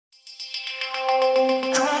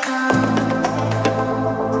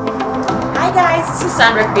this is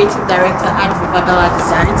Sandra, Creative Director at VivaBella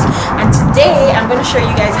Designs, and today I'm going to show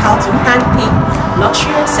you guys how to hand paint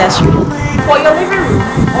luxury accessories for your living room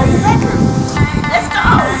or your bedroom. Let's go!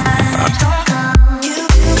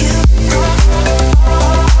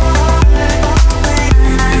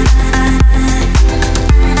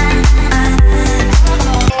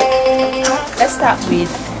 Let's start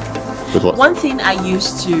with one thing I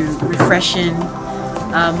use to refreshen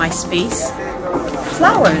my space: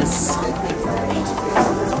 flowers.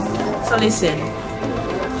 So listen,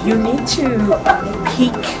 you need to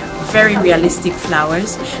pick very realistic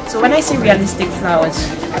flowers. So when I say realistic flowers,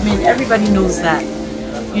 I mean everybody knows that,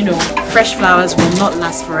 you know, fresh flowers will not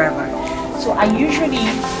last forever. So I usually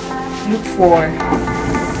look for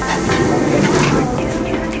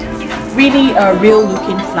really real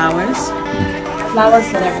looking flowers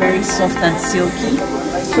that are very soft and silky.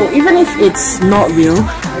 So even if it's not real,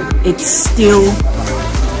 it's still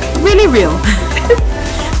really real.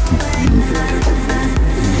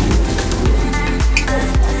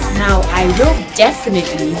 Now I will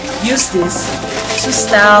definitely use this to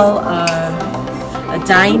style a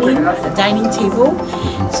dining table.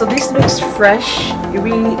 So this looks fresh. It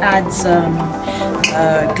really adds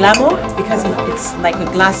glamour because it's like a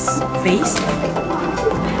glass vase.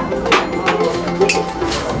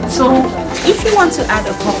 So if you want to add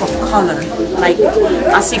a pop of color, like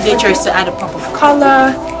our signature is to add a pop of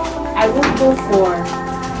color, I will go for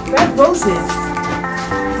red roses.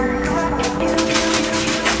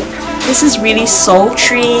 This is really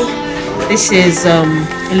sultry. This is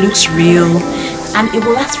it looks real and it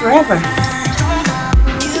will last forever.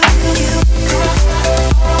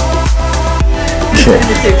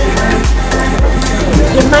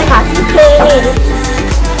 In my happy place.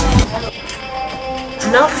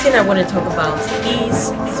 Another thing I want to talk about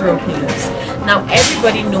is throw pillows. Now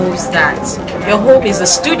everybody knows that your home is a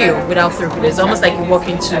studio without throw pillows. It's almost like you walk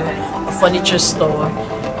into a furniture store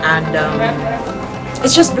and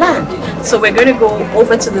it's just bland. So we're going to go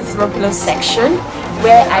over to the throw pillow section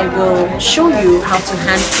where I will show you how to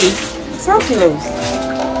hand paint throw pillows.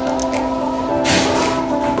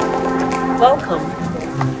 Welcome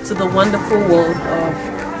to the wonderful world of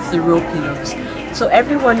throw pillows. So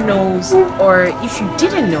everyone knows, or if you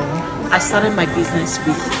didn't know, I started my business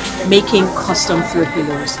with making custom throw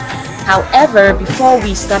pillows. However, before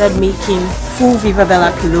we started making full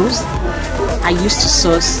VivaBella pillows, I used to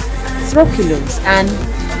source throw pillows, and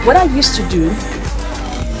what I used to do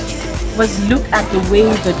was look at the way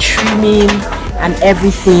the trimming and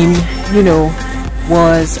everything, you know,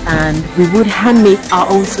 was, and we would hand make our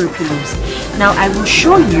own throw pillows. Now I will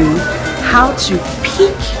show you how to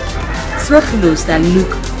pick throw pillows that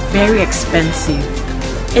look very expensive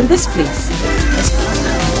in this place.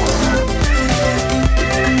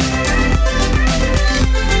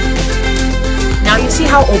 Now you see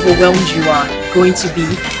how overwhelmed you are going to be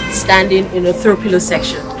standing in a throw pillow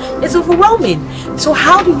section. It's overwhelming. So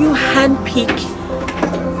how do you hand pick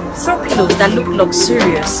throw pillows that look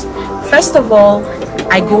luxurious? First of all,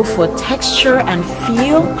 I go for texture and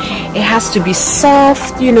feel. It has to be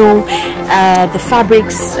soft, you know, the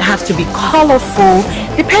fabrics have to be colorful,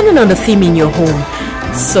 depending on the theme in your home.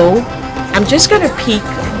 So I'm just going to pick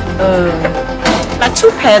like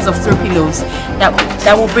 2 pairs of throw pillows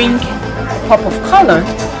that will bring a pop of color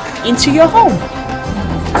into your home.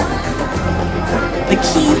 The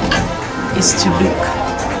key is to look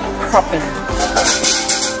properly.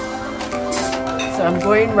 So I'm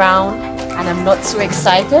going round. And I'm not so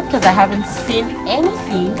excited because I haven't seen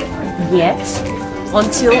anything yet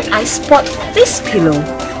until I spot this pillow.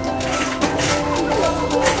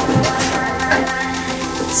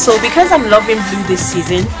 So because I'm loving blue this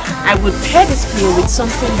season, I would pair this pillow with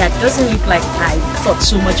something that doesn't look like I thought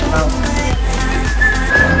so much about.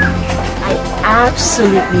 I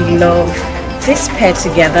absolutely love this pair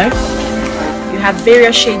together. You have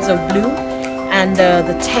various shades of blue, and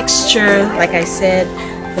the texture, like I said,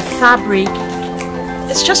 the fabric,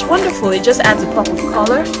 it's just wonderful. It just adds a pop of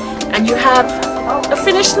color and you have a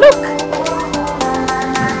finished look.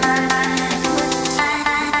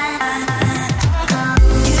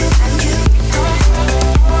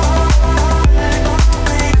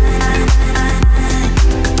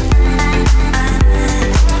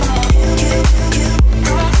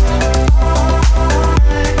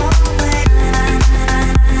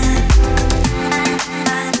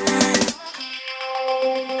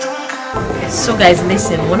 So guys,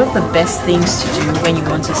 listen, one of the best things to do when you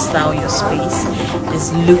want to style your space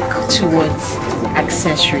is look towards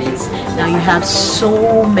accessories. Now you have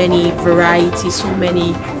so many varieties, so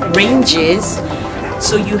many ranges,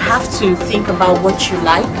 so you have to think about what you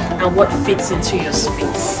like and what fits into your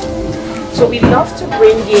space. So we love to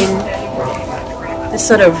bring in this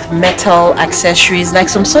sort of metal accessories, like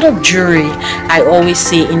some sort of jewelry, I always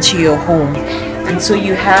say, into your home. And so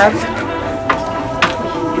you have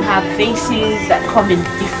vases that come in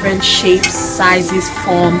different shapes, sizes,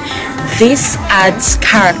 form. This adds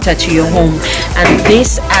character to your home, and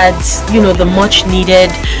this adds, you know, the much needed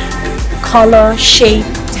color, shape,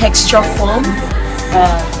 texture, form,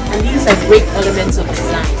 and these are great elements of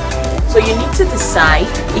design. So you need to decide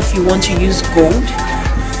if you want to use gold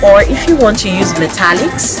or if you want to use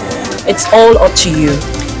metallics. It's all up to you.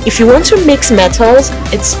 If you want to mix metals,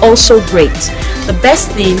 it's also great. The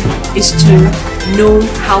best thing is to know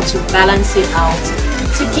how to balance it out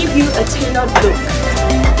to give you a tailored look.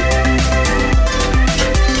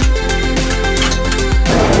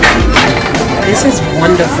 This is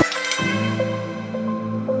wonderful.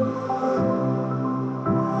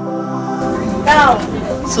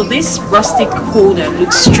 So this rustic holder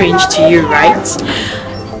looks strange to you, right?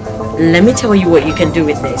 Let me tell you what you can do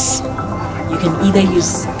with this. You can either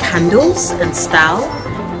use candles and style,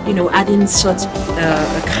 you know, adding such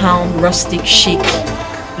a calm, rustic, chic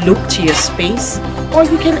look to your space, or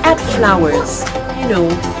you can add flowers, you know,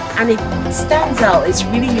 and it stands out. It's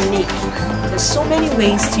really unique. There's so many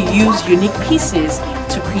ways to use unique pieces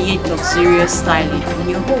to create luxurious styling in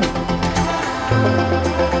your home.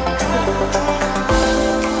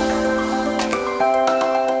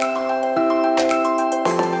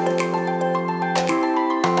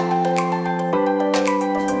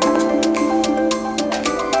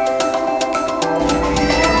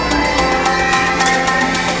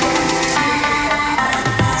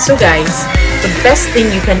 So guys, the best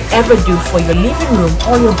thing you can ever do for your living room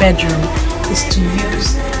or your bedroom is to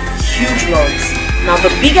use huge rugs. Now the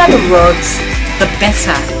bigger the rugs, the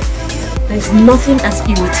better. There's nothing as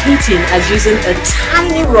irritating as using a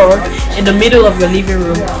tiny rug in the middle of your living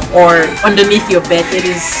room or underneath your bed. It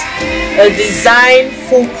is a design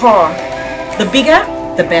faux pas. The bigger,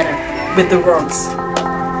 the better with the rugs.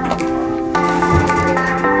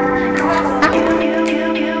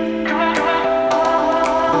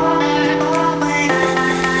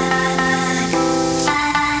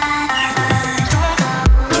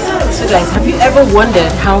 Guys, have you ever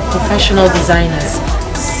wondered how professional designers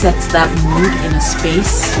set that mood in a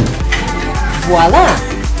space? Voila!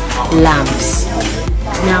 Lamps.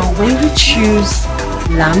 Now when you choose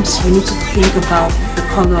lamps, you need to think about the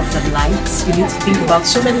color of the lights. You need to think about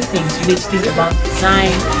so many things. You need to think about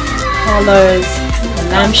design, colors,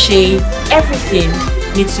 the lampshade. Everything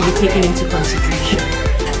needs to be taken into consideration.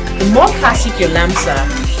 The more classic your lamps are,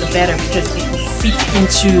 the better, because they can fit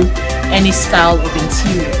into any style of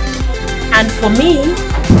interior. And for me,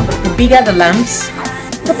 the bigger the lamps,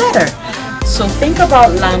 the better. So think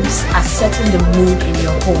about lamps as setting the mood in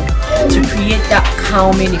your home to create that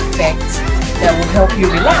calming effect that will help you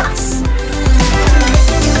relax.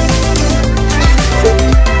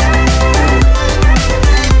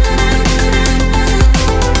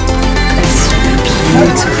 It's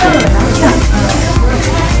beautiful.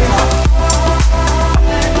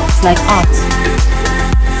 It's like art.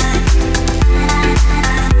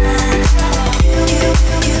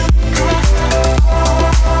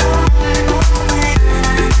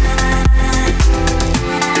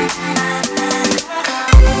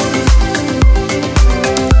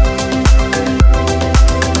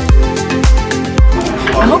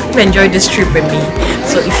 Enjoyed this trip with me.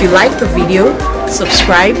 So if you like the video,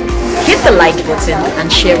 subscribe, hit the like button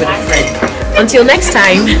and share with a friend. Until next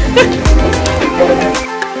time.